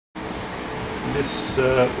This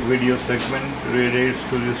video segment relates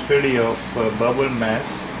to the study of bowel mass.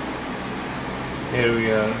 Here we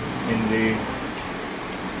are in the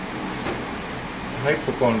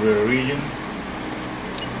hypochondrial region,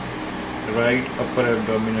 right upper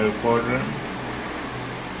abdominal quadrant,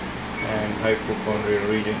 and hypochondrial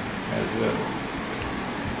region as well.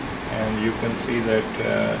 And you can see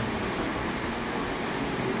that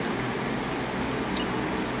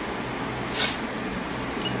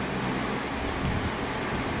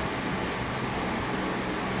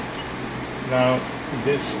now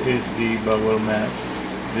this is the bowel mass,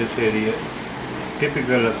 this area,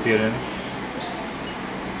 typical appearance.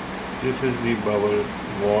 This is the bowel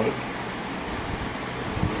wall.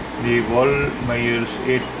 The wall measures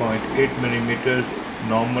 8.8 millimeters.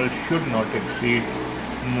 Normal should not exceed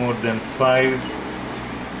more than 5.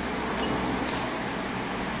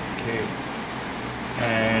 Okay,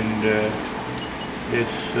 and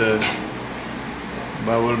this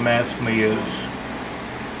bowel mass measures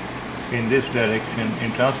in this direction,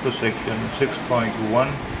 in transverse section,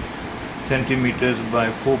 6.1 centimeters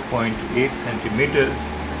by 4.8 centimeters.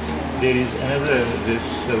 There is another, this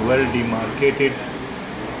well demarcated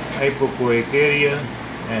hypoechoic area,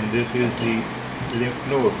 and this is the lymph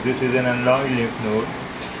node. This is an enlarged lymph node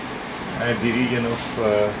at the region of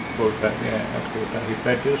porta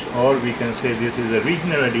hepatis, or we can say this is a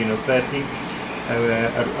regional adenopathy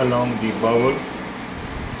along the bowel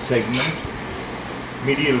segment,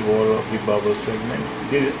 medial wall of the bowel segment.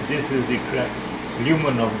 This is the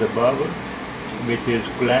lumen of the bowel, which is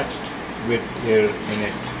collapsed with air in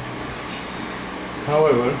it.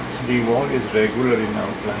 However, the wall is regular in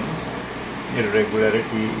outline.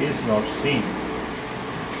 Irregularity is not seen.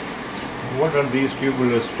 What are these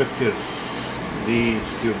tubular structures? These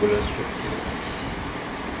tubular structures.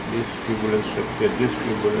 This tubular structure, this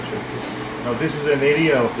tubular structure. Now this is an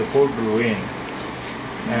area of the portal vein,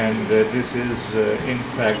 and this is in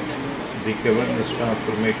fact the cavernous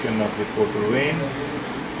transformation of the portal vein,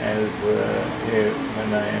 as here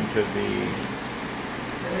when I enter the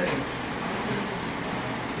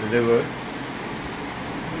liver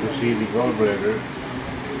to see the gallbladder.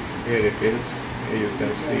 Here it is. Here you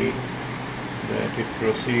can see that it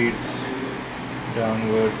proceeds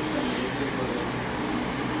downwards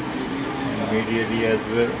and medially as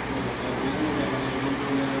well.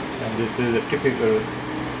 And this is a typical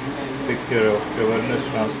picture of cavernous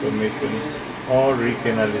transformation or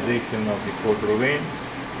recanalization of the portal vein.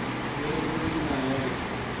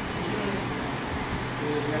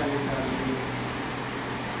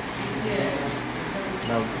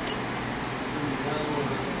 Now,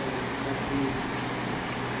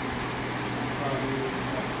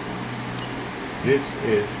 this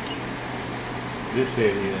is this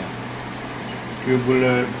area.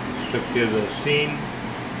 Tubular structures are seen,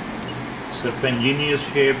 serpentinous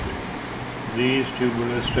shaped. These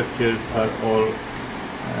tubular structures are all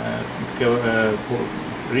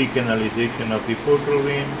recanalization of the portal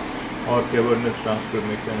vein or cavernous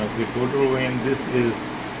transformation of the portal vein. This is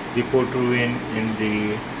the portal vein in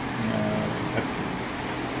the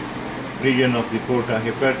region of the porta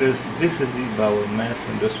hepatis. This is the bowel mass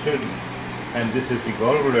under study, and this is the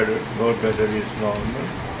gallbladder. Gallbladder is normal.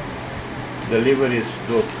 The liver is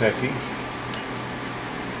low fatty.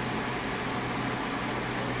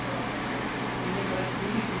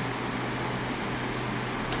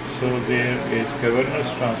 So there is cavernous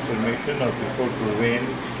transformation of the portal vein,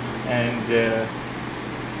 and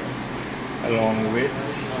along with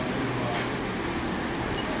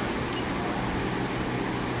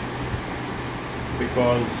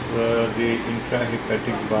because the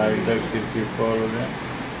intrahepatic bile ducts, if you follow them,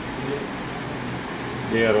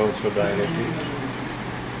 they are also dilated.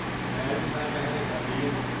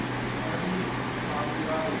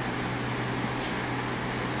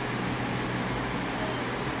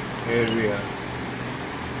 Here we are.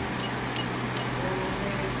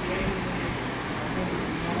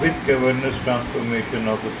 With cavernous transformation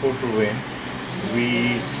of the portal vein,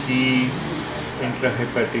 we see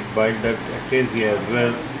intrahepatic bile duct ataxia as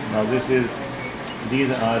well. Now these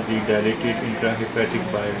are the dilated intrahepatic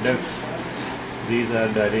bile ducts. These are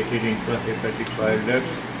dilated intrahepatic bile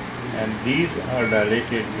ducts, and these are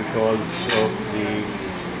dilated because of the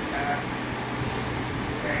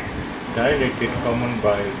dilated common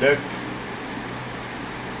bile duct.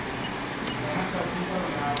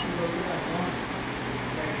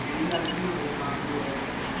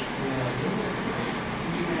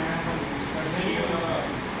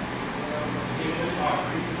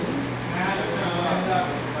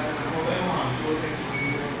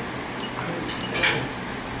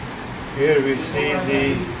 Here we see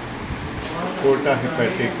the porta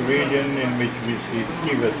hepatic region, in which we see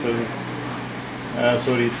three vessels,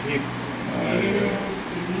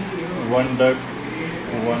 one duct,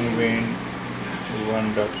 one vein,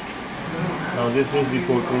 one duct. Now this is the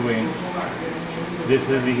portal vein, this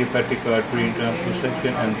is the hepatic artery in transverse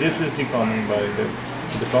section, and this is the common bile duct.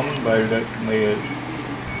 The common bile duct measures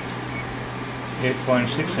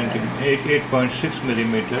 8.6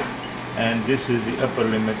 millimeter, and this is the upper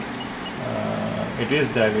limit. It is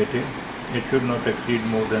dilated. It should not exceed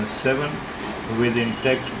more than 7 with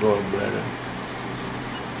intact gallbladder.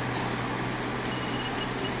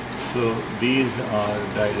 So these are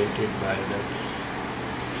dilated bile ducts.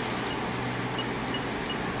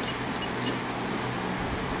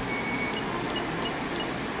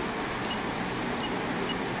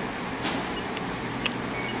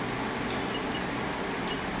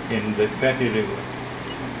 In the fatty liver,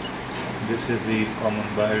 this is the common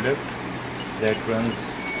bile duct that runs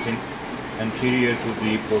anterior to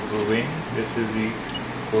the portal vein. This is the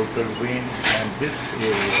portal vein, and this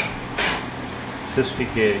area,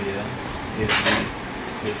 cystic area, is the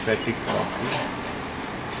hepatic artery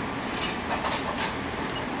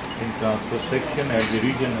in transverse section at the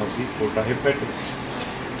region of the porta hepatis.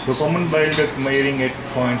 So common bile duct measuring at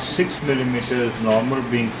 0.6 millimeters, normal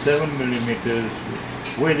being 7 millimeters,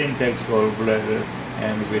 with intact gallbladder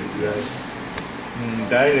and with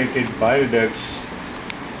dilated bile ducts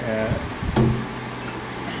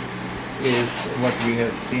is what we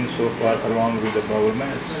have seen so far, along with the bowel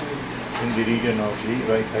mass in the region of the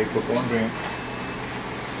right hypochondrium.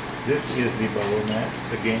 This is the bowel mass.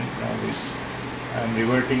 Again, now I am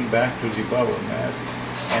reverting back to the bowel mass,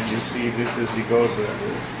 and you see this is the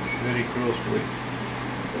gallbladder, very close to it.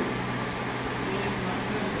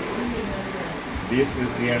 This is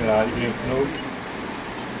the enlarged lymph node,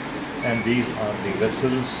 and these are the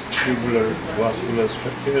vessels, tubular vascular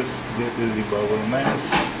structures. This is the bowel mass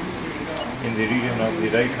in the region of the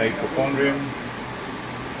right hypochondrium.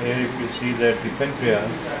 Here if you see that the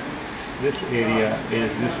pancreas, this area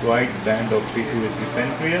is this white band of P2 is the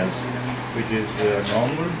pancreas, which is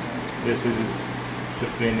normal. This is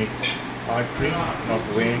splenic artery, not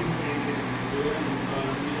vein.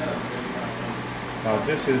 Now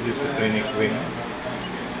this is the splenic vein.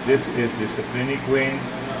 This is the splenic vein,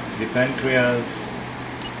 the pancreas,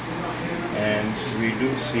 and we do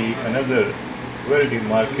see another well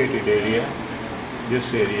demarcated area.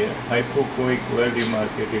 This area, hypoechoic well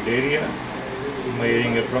demarcated area,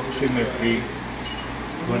 measuring approximately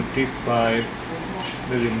 25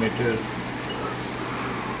 millimeters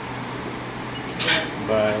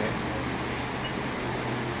by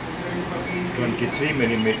 23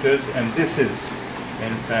 millimeters, and this is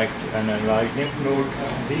in fact an enlarged lymph node.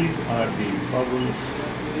 These are the bowels.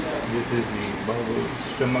 This is the bowel,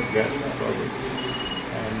 stomach, gastric bowel,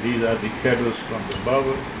 and these are the shadows from the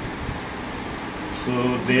bowel. So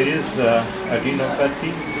there is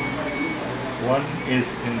adenopathy. One is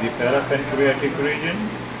in the parapancreatic region,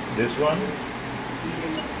 this one,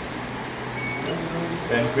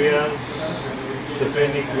 pancreas,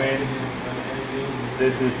 splenic vein.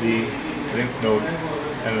 This is the lymph node,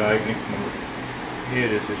 enlarged lymph node. Here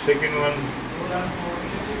is the second one.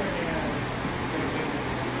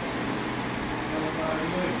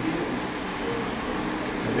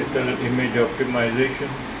 A little image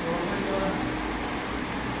optimization.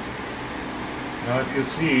 Now if you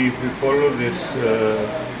see, if you follow this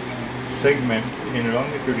segment in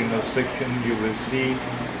longitudinal section, you will see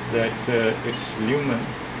that it's lumen.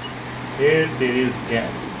 Here there is gap.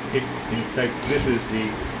 In fact, this is the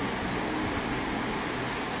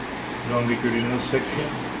longitudinal section.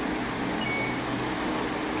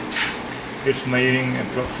 It's measuring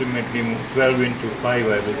approximately 12 into 5, I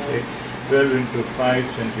will say, 12 into 5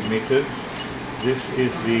 centimeters. This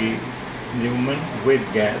is the lumen with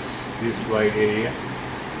gas, this white area,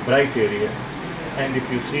 bright area. And if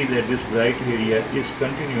you see that this bright area is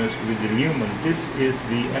continuous with the lumen, this is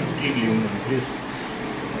the empty lumen, this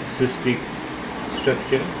cystic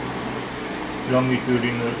structure,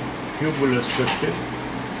 longitudinal tubular structure.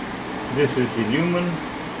 This is the lumen,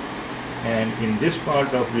 and in this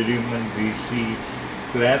part of the lumen we see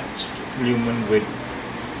collapsed lumen with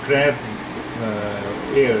trapped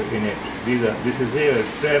air in it. This is air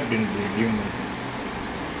trapped in the lumen,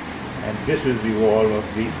 and this is the wall of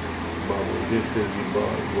the bowel. This is the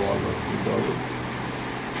wall of the bowel.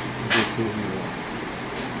 This is the wall.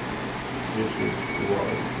 This is the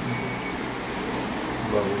wall.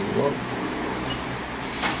 Bowel wall.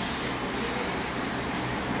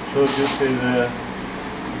 So this is a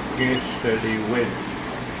case study with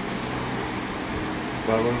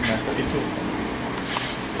bowel mass.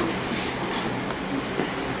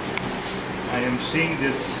 I am seeing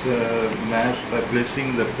this mass by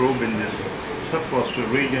placing the probe in this subcostal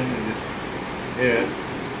region in this air.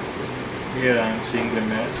 Here I am seeing the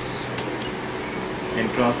mass in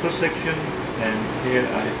transverse section, and here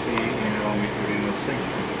I see in longitudinal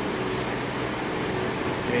section.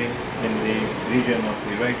 Okay, in the region of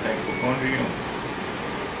the right hypochondrium,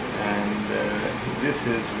 and this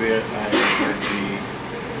is where I get the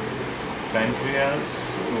pancreas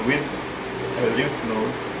with a lymph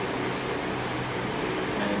node,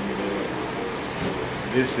 and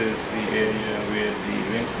this is the area where the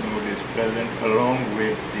lymph node is present along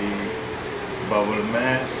with the bowel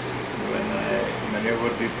mass. When I maneuver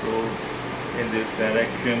the probe in this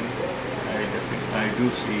direction, I do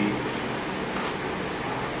see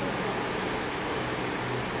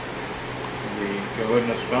the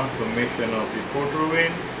cavernous transformation of the portal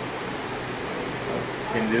vein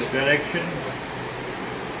in this direction,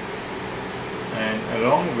 and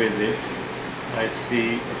along with it I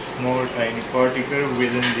see a small tiny particle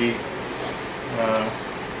within the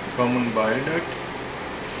common bile duct,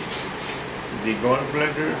 the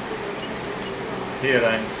gallbladder. Here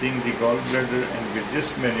I am seeing the gallbladder, and with this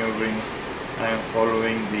maneuvering I am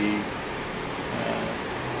following the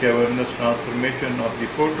cavernous transformation of the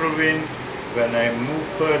portal vein. When I move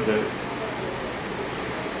further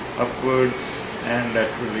upwards and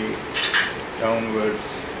laterally downwards,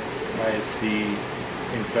 I see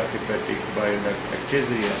intrahepatic bile duct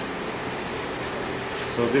ectasia.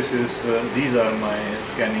 So these are my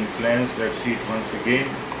scanning plans. Let's see it once again.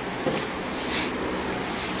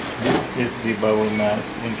 This is the bowel mass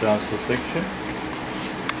in transverse section,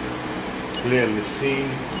 clearly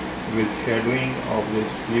seen with shadowing of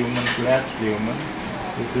this lumen, collapsed lumen.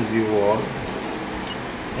 This is the wall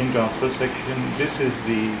in transverse section. This is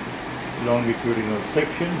the longitudinal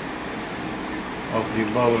section of the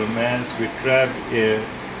bowel mass with trapped air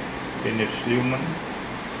in its lumen,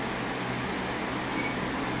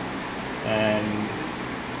 and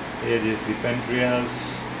here is the pancreas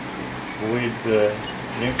with the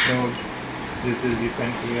lymph node. This is the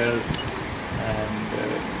pancreas, and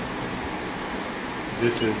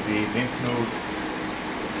this is the lymph node.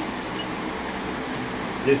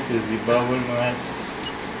 This is the bowel mass,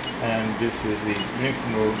 and this is the lymph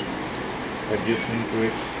node adjacent to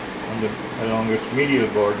it along its medial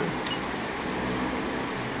border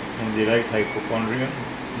in the right hypochondrium.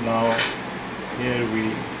 Now here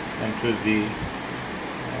we enter the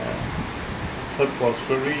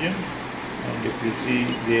subcostal region, and if you see,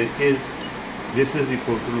 this is the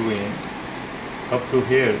portal vein. Up to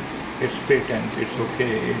here it's patent, it's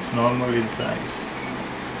okay, it's normal in size,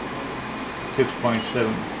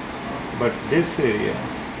 6.7, but this area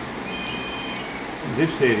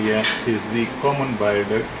is the common bile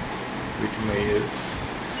duct, which measures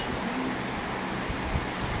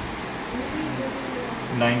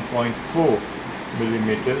 9.4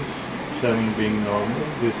 millimeters, 7 being normal.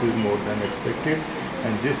 This is more than expected,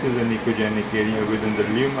 and this is an ecogenic area within the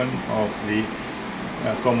lumen of the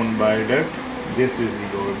common bile duct. This is the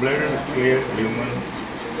gallbladder, clear lumen.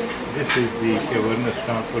 This is the cavernous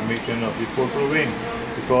transformation of the portal vein,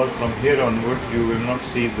 because from here onwards you will not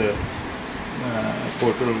see the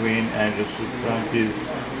portal vein and its branches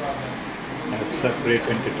as separate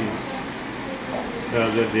entities.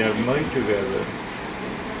 Rather, they are merged together.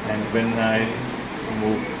 And when I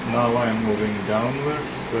move, now I am moving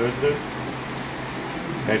downwards further,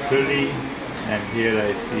 laterally, and here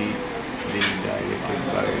I see the dilated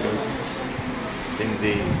bile ducts in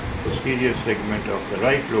the posterior segment of the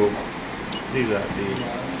right lobe. These are the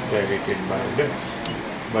dilated bile ducts.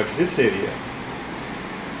 But this area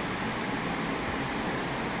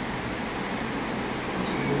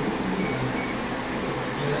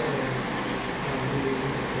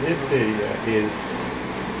is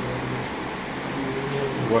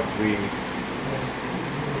what we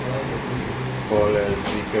call as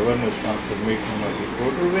the cavernous transformation of the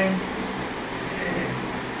portal vein.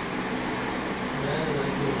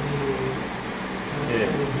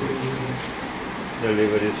 Here, the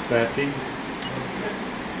liver is fatty.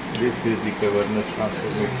 This is the cavernous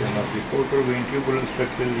transformation of the portal vein. Tubular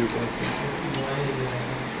structures you can see.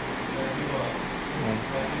 And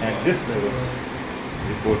at this level,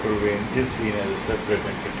 the portal vein is seen as a separate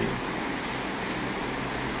entity.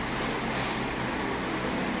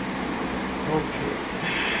 Okay.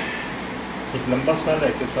 एक लंबा सा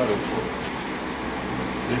लेके रोको.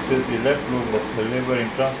 This is the left lobe of the liver in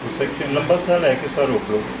transverse section. लंबा सा लेके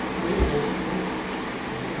रोको.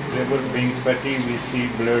 Liver being fatty, we see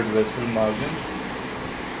blurred vessel margins.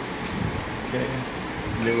 Okay.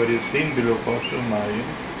 Liver is seen below costal margin.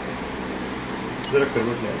 जरा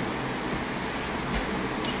करवट ले.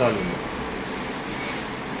 सालों में.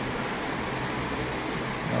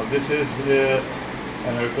 Now this is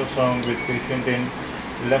an ultrasound with patient in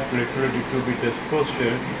left lateral decubitus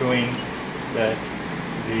posterior, showing that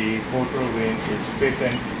the portal vein is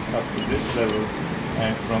patent up to this level,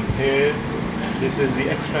 and from here this is the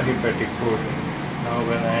extrahepatic portion. Now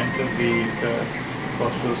when I enter the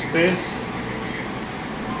intercostal space,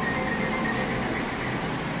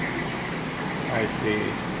 I see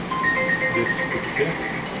this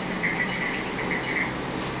picture.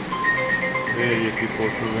 Where is the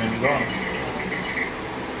portal vein gone?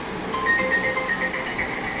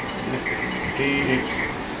 See, it's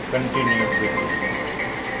continuous with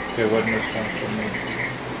cavernous transformation.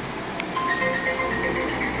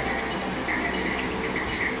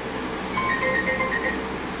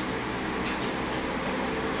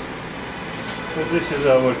 So this is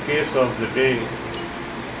our case of the day.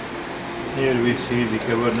 Here we see the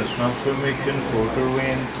cavernous transformation, portal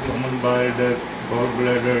veins, common bile duct,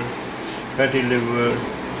 gallbladder, fatty liver,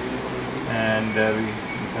 and we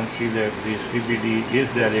can see that the CBD is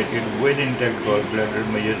dilated with intact gallbladder,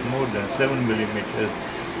 measures more than 7 millimeters,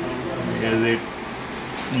 measures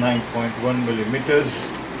 9.1 millimeters.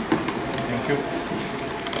 Thank you.